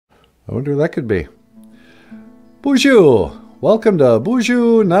I wonder who that could be. BOOZHOO! Welcome to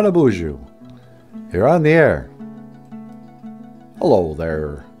BOOZHOO, NANABOOZHOO. You're on the air. Hello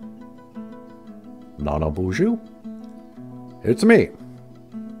there, NANABOOZHOO. It's me,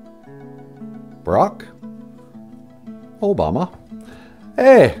 Barack Obama.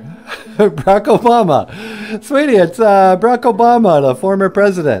 Hey, Barack Obama. Sweetie, it's Barack Obama, the former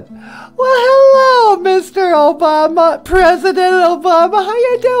president. Well, hello, Mr. Obama. President Obama, how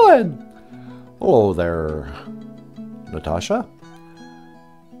you doing? Hello there, Natasha.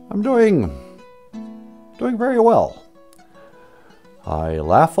 I'm doing very well. I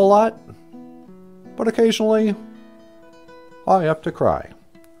laugh a lot, but occasionally I have to cry.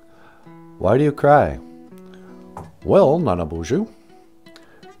 Why do you cry? Well, NANABOOZHOO,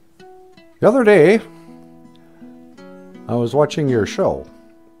 the other day I was watching your show,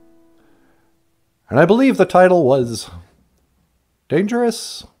 and I believe the title was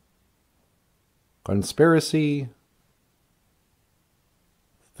Dangerous Conspiracy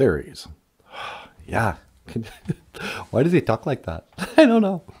Theories. Yeah. Why does he talk like that? I don't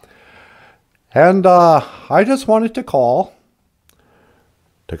know. And I just wanted to call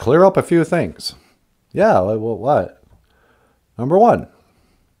to clear up a few things. Yeah, what? Number one,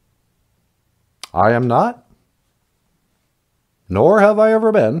 I am not, nor have I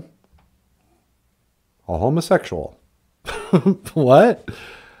ever been, a homosexual. What?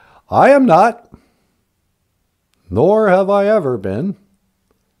 I am not, nor have I ever been,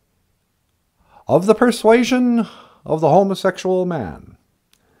 of the persuasion of the homosexual man.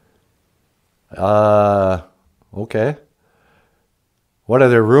 Okay. What, are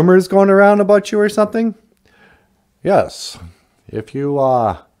there rumors going around about you or something? Yes. If you,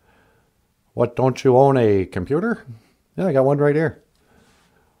 what, don't you own a computer? Yeah, I got one right here.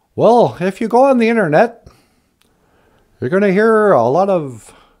 Well, if you go on the internet, you're going to hear a lot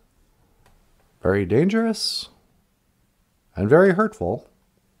of very dangerous and very hurtful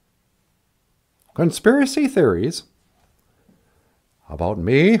conspiracy theories about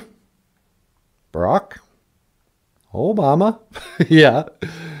me, Barack Obama, yeah,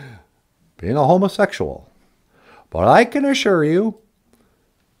 being a homosexual. But I can assure you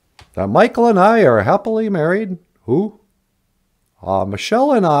that Michael and I are happily married. Who?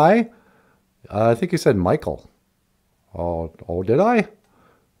 Michelle and I think you said Michael. Oh, did I?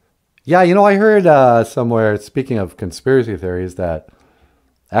 Yeah, you know, I heard somewhere, speaking of conspiracy theories, that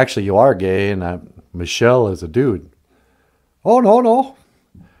actually you are gay and that Michelle is a dude. Oh, no.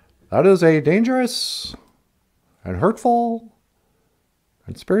 That is a dangerous and hurtful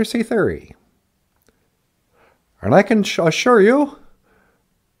conspiracy theory. And I can assure you,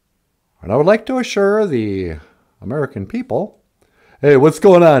 and I would like to assure the American people, hey, what's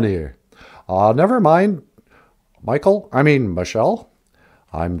going on here? Never mind, Michelle.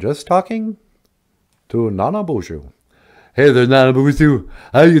 I'm just talking to NANABOOZHOO. Hey there, NANABOOZHOO.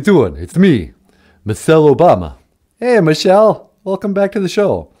 How you doing? It's me, Michelle Obama. Hey, Michelle. Welcome back to the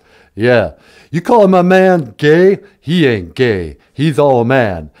show. Yeah. You calling my man gay? He ain't gay. He's all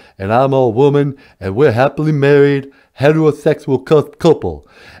man. And I'm all woman. And we're happily married, heterosexual couple.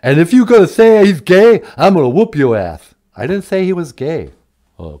 And if you're going to say he's gay, I'm going to whoop your ass. I didn't say he was gay.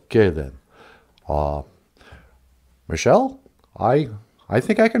 Okay, then. Michelle, I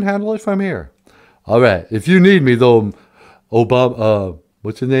think I can handle it from here. All right. If you need me, though, Obama,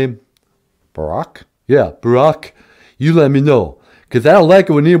 what's your name? Barack? Yeah, Barack. You let me know. Because I don't like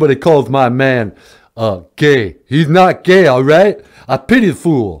it when anybody calls my man gay. He's not gay, all right? I pity the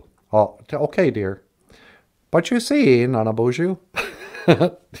fool. Oh, okay, dear. But you see, NANABOOZHOO,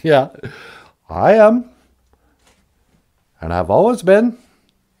 yeah, I am, and I've always been,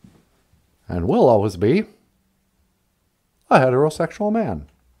 and will always be, a heterosexual man.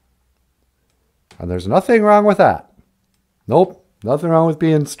 And there's nothing wrong with that. Nope, nothing wrong with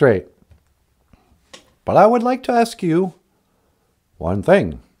being straight. But I would like to ask you one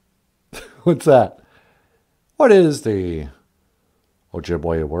thing. What's that? What is the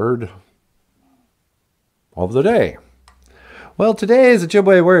Ojibwe word of the day? Well, today's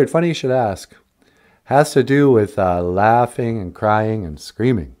Ojibwe word, funny you should ask, has to do with laughing and crying and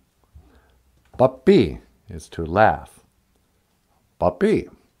screaming. Bapi is to laugh. Bapi.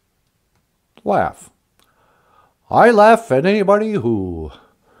 Laugh. I laugh at anybody who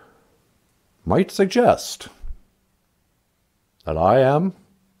might suggest that I am,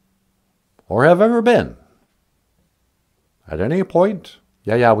 or have ever been, at any point,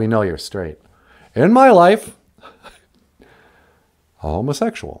 yeah, we know you're straight, in my life, a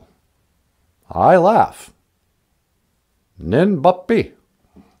homosexual. I laugh. Nin bapi.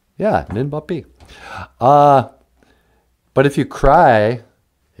 Yeah, nin bapi. But if you cry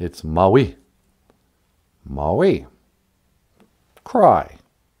It's Maui. Maui. Cry.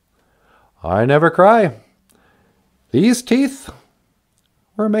 I never cry. These teeth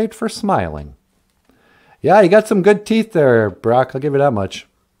were made for smiling. Yeah, you got some good teeth there, Brock. I'll give you that much.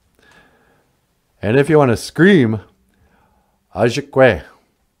 And if you want to scream, ajikwe.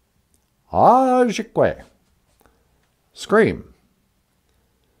 Ajikwe. Scream.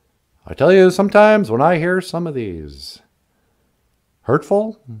 I tell you, sometimes when I hear some of these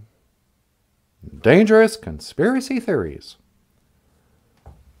hurtful, dangerous conspiracy theories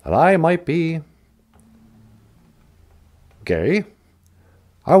that I might be gay,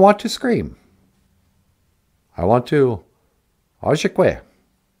 I want to scream. I want to ajikwe.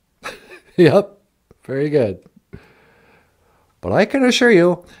 Yep, very good. But I can assure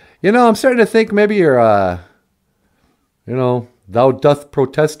you, I'm starting to think maybe you're, thou doth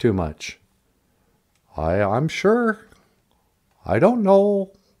protest too much. I'm sure. I don't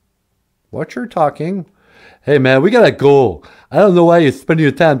know what you're talking. Hey, man, we gotta go. I don't know why you're spending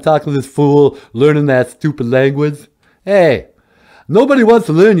your time talking to this fool, learning that stupid language. Hey, nobody wants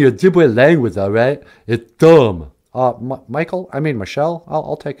to learn your Ojibwe language, all right? It's dumb. Michelle,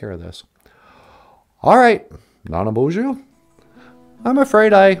 I'll take care of this. All right, NANABOOZHOO, I'm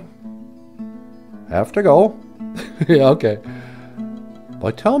afraid I have to go. Yeah, okay.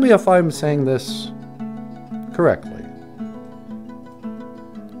 But tell me if I'm saying this correctly.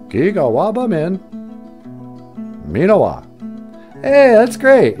 Gigawaba min, Minawa. Hey, that's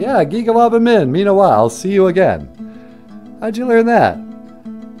great. Yeah, Gigawaba min, Minawa. I'll see you again. How'd you learn that?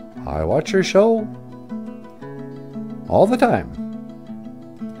 I watch your show all the time.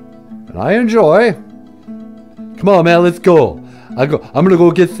 And I enjoy. Come on, man, let's go. I'm gonna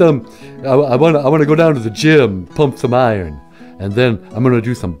go get some. I wanna go down to the gym, pump some iron, and then I'm gonna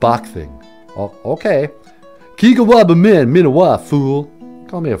do some boxing. Oh, okay. Gigawaba min, Minawa, fool.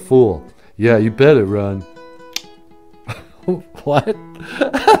 Call me a fool. Yeah, you better run. What?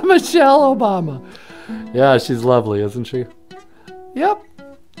 Michelle Obama. Yeah, she's lovely, isn't she? Yep.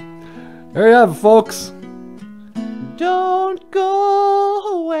 There you have it, folks. Don't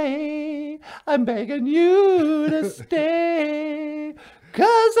go away. I'm begging you to stay.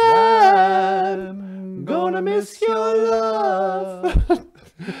 'Cause I'm gonna miss your love.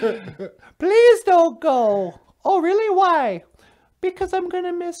 Please don't go. Oh, really? Why? Because I'm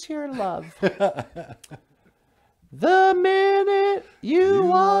gonna miss your love. The minute you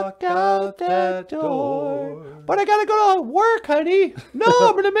walk out that door. But I gotta go to work, honey. No,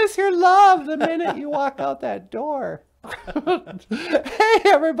 I'm gonna miss your love the minute you walk out that door. Hey,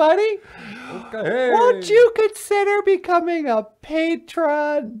 everybody. Okay. Won't you consider becoming a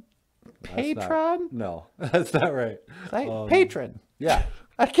patron? Patron? No, that's not right. Patron. Yeah.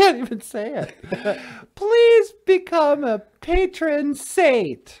 I can't even say it. Please become a patron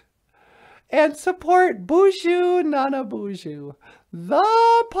saint and support BOOZHOO NANABOOZHOO,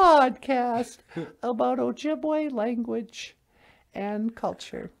 the podcast about Ojibwe language and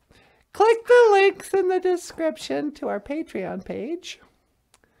culture. Click the links in the description to our Patreon page.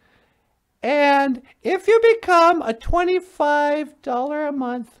 And if you become a $25 a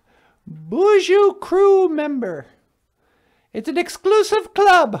month BOOZHOO crew member, it's an exclusive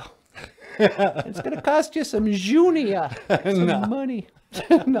club. It's going to cost you some junia, some money.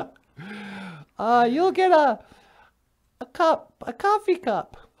 No. You'll get a coffee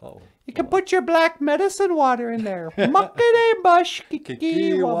cup. Oh. You can put your black medicine water in there. Muckade mush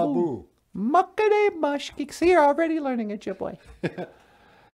kiki wabu. Muckade mush kiki. See, you're already learning Ojibwe.